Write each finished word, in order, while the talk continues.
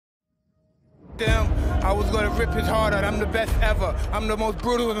them, I was gonna rip his heart out. I'm the best ever. I'm the most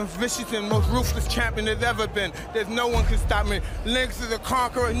brutal and vicious and most ruthless champion there's ever been. There's no one can stop me. Lynx is a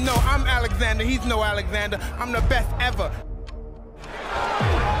conqueror. No, I'm Alexander. He's no Alexander. I'm the best ever.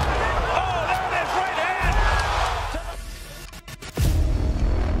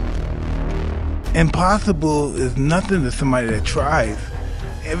 Impossible is nothing to somebody that tries.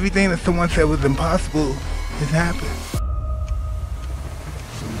 Everything that someone said was impossible has happened.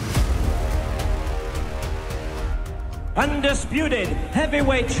 Undisputed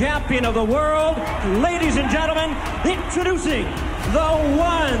heavyweight champion of the world, ladies and gentlemen, introducing the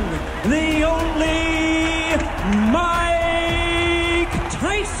one, the only, Mike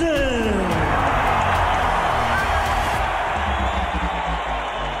Tyson.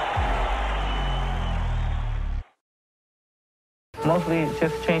 Mostly it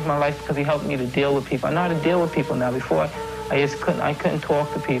just changed my life because he helped me to deal with people. I know how to deal with people now. Before, I couldn't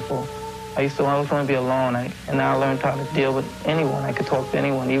talk to people. I always want to be alone, and now I learned how to deal with anyone. I could talk to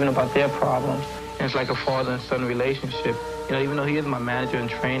anyone, even about their problems. And it's like a father and son relationship. You know, even though he is my manager and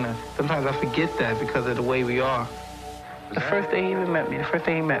trainer, sometimes I forget that because of the way we are. The first day he met me,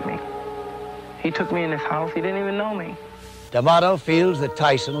 he took me in his house. He didn't even know me. D'Amato feels that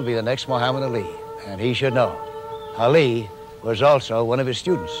Tyson will be the next Muhammad Ali, and he should know. Ali was also one of his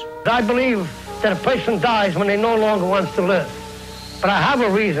students. I believe that a person dies when they no longer wants to live. But I have a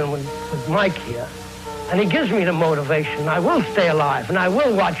reason with Mike here, and he gives me the motivation. I will stay alive, and I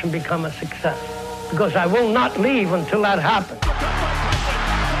will watch him become a success, because I will not leave until that happens. A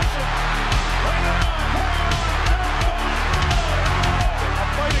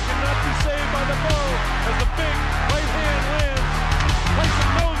fighter cannot be saved by the bow as the big right hand lands. Tyson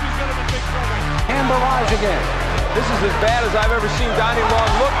knows he's going to be big trouble. And barrage again. This is as bad as I've ever seen Donnie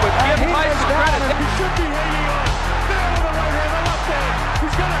Long look, but give Tyson credit. He should be hanging on. There with the right hand, the left hand.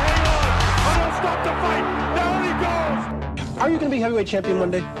 He's going to hang on. Oh, don't stop the fight. Down he goes. Are you going to be heavyweight champion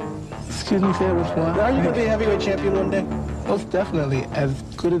one day? Excuse me, say which one? Are you going to be heavyweight champion one day? Most definitely. As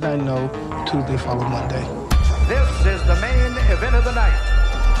good as I know, Tuesday follow Monday. This is the main event of the night.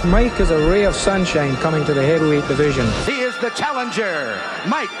 Mike is a ray of sunshine coming to the heavyweight division. He is the challenger,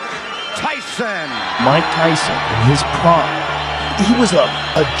 Mike Tyson. Mike Tyson, in his prime, he was a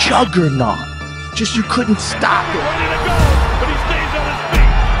juggernaut. Just you couldn't stop him. Ready to go, but he stays on his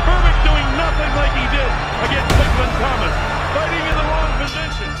feet. Berbick doing nothing like he did against Sigmund Thomas. Fighting in the wrong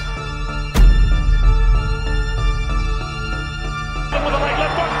position. With a right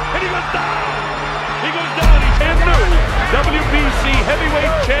left hook, and he goes down. He goes down. He's brand new WBC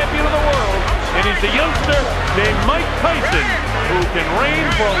heavyweight champion of the world, and he's a youngster named Mike Tyson, who can reign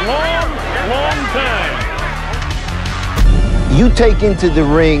for a long, long time. You take into the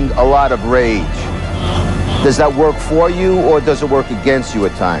ring a lot of rage. Does that work for you, or does it work against you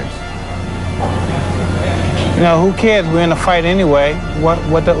at times? You know, who cares? We're in a fight anyway. What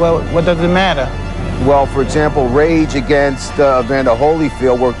does it matter? Well, for example, rage against Evander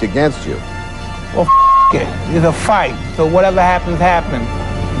Holyfield worked against you. Well, it. It's a fight, so whatever happens, happens.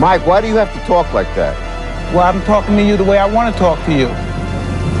 Mike, why do you have to talk like that? Well, I'm talking to you the way I want to talk to you.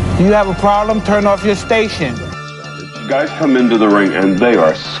 Do you have a problem? Turn off your station. Guys come into the ring and they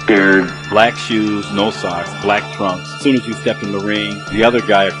are scared. Black shoes, no socks, black trunks. As soon as you step in the ring, the other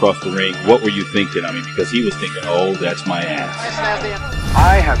guy across the ring, what were you thinking? I mean, because he was thinking, oh, that's my ass.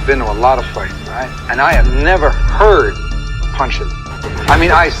 I have been to a lot of fights, right? And I have never heard punches. I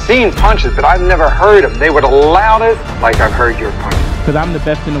mean, I've seen punches, but I've never heard them. They were the loudest, like I've heard your punches. Because I'm the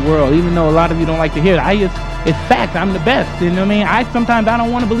best in the world, even though a lot of you don't like to hear it. It's fact, I'm the best, you know what I mean? Sometimes I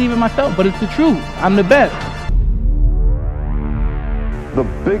don't want to believe it myself, but it's the truth. I'm the best. The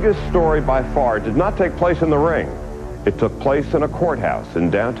biggest story by far did not take place in the ring. It took place in a courthouse in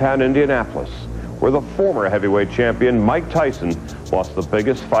downtown Indianapolis, where the former heavyweight champion Mike Tyson lost the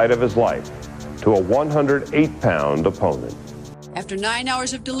biggest fight of his life to a 108-pound opponent. After 9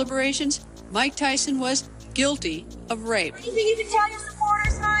 hours of deliberations, Mike Tyson was guilty of rape. Anything you can tell your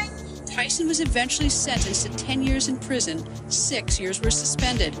supporters, Mike? Tyson was eventually sentenced to 10 years in prison. 6 years were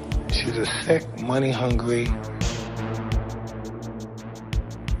suspended. She's a sick, money-hungry.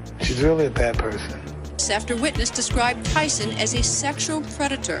 She's really a bad person. After witness described Tyson as a sexual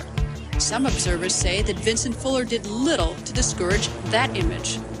predator. Some observers say that Vincent Fuller did little to discourage that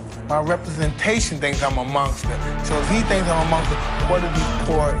image. My representation thinks I'm a monster. So if he thinks I'm a monster, what are these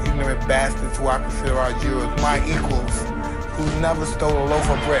poor, ignorant bastards who I consider our jurors, my equals, who never stole a loaf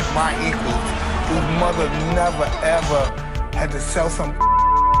of bread, my equals, whose mother never, ever had to sell some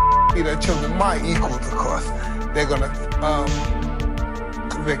to their children, my equals, of course. They're gonna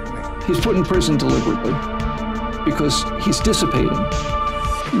convict me. He's put in prison deliberately because he's dissipating.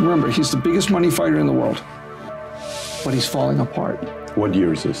 Remember, he's the biggest money fighter in the world, but he's falling apart. What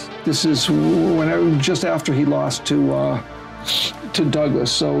year is this? This is just after he lost to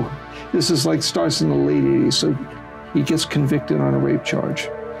Douglas. So this is like starts in the late 80s. So he gets convicted on a rape charge.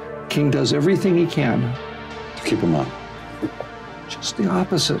 King does everything he can to keep him up. Just the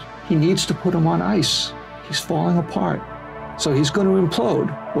opposite. He needs to put him on ice. He's falling apart. So he's going to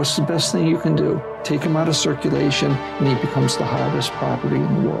implode. What's the best thing you can do? Take him out of circulation, and he becomes the hardest property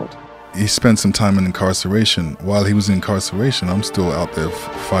in the world. He spent some time in incarceration. While he was in incarceration, I'm still out there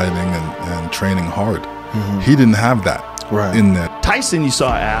fighting and training hard. Mm-hmm. He didn't have that in there. Tyson, you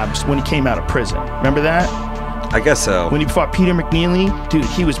saw abs when he came out of prison. Remember that? I guess so. When he fought Peter McNeely, dude,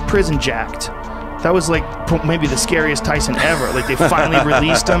 he was prison jacked. That was like maybe the scariest Tyson ever. Like they finally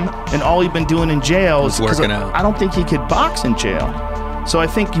released him, and all he'd been doing in jail is working out. I don't think he could box in jail. So I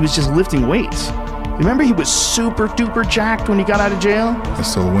think he was just lifting weights. Remember, he was super duper jacked when he got out of jail? And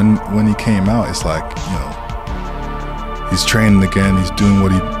so when he came out, it's like, he's training again, he's doing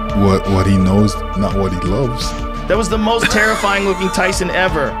what he knows, not what he loves. That was the most terrifying looking Tyson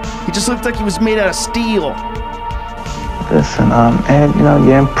ever. He just looked like he was made out of steel. Listen, Ed,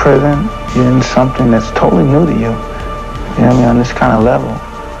 you're in prison. You're in something that's totally new to you. You know what I mean? On this kind of level.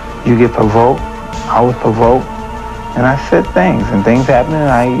 You get provoked. I was provoked. And I said things, and things happened, and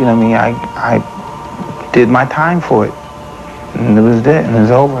I did my time for it. And it was it, and it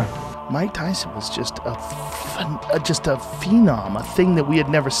was over. Mike Tyson was just a phenom, a thing that we had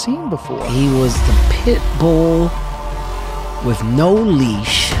never seen before. He was the pit bull with no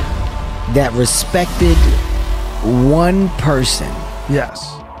leash that respected one person.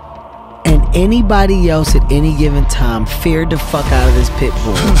 Yes. And anybody else at any given time feared the fuck out of this pit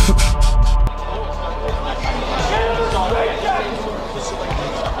bull.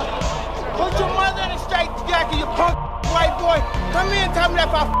 Put your mother in a straight jacket, you punk white boy. Come here and tell me that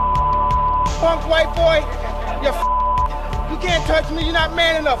if I punk white boy. You can't touch me, you're not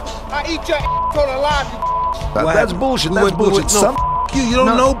man enough. I eat your asshole alive, you That's bullshit, that's bullshit. You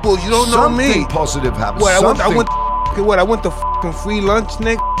don't know bullshit, you don't know me. Something positive happened. I went to fucking free lunch,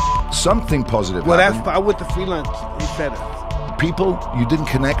 nigga? Something positive happened. I went to free lunch, he said it. People, you didn't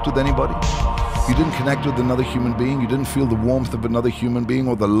connect with anybody. You didn't connect with another human being. You didn't feel the warmth of another human being,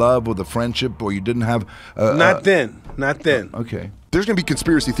 or the love, or the friendship, or you didn't have... Not then. Okay. There's going to be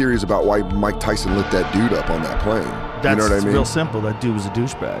conspiracy theories about why Mike Tyson lit that dude up on that plane. That's you know what I mean? Real simple. That dude was a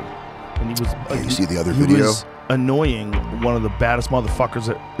douchebag. And he was... you see the other video? He was annoying, one of the baddest motherfuckers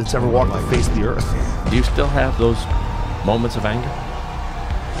that's ever walked the face of the earth. Do you still have those moments of anger?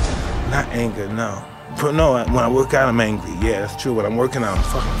 Not anger, no. But no, when I work out, I'm angry. Yeah, that's true. When I'm working out, I'm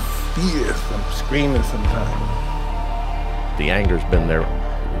fucking fierce. I'm screaming sometimes. The anger's been there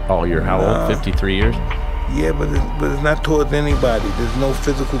all year. How old? 53 years? Yeah, but it's not towards anybody. There's no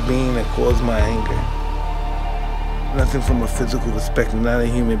physical being that caused my anger. Nothing from a physical perspective. Not a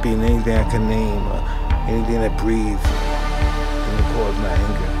human being. Anything I can name, or anything that breathes, can cause my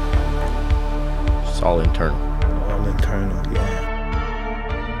anger. It's all internal. All internal, yeah.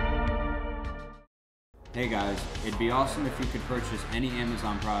 Hey guys, it'd be awesome if you could purchase any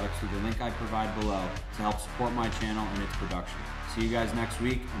Amazon products through the link I provide below to help support my channel and its production. See you guys next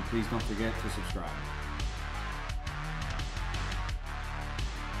week, and please don't forget to subscribe.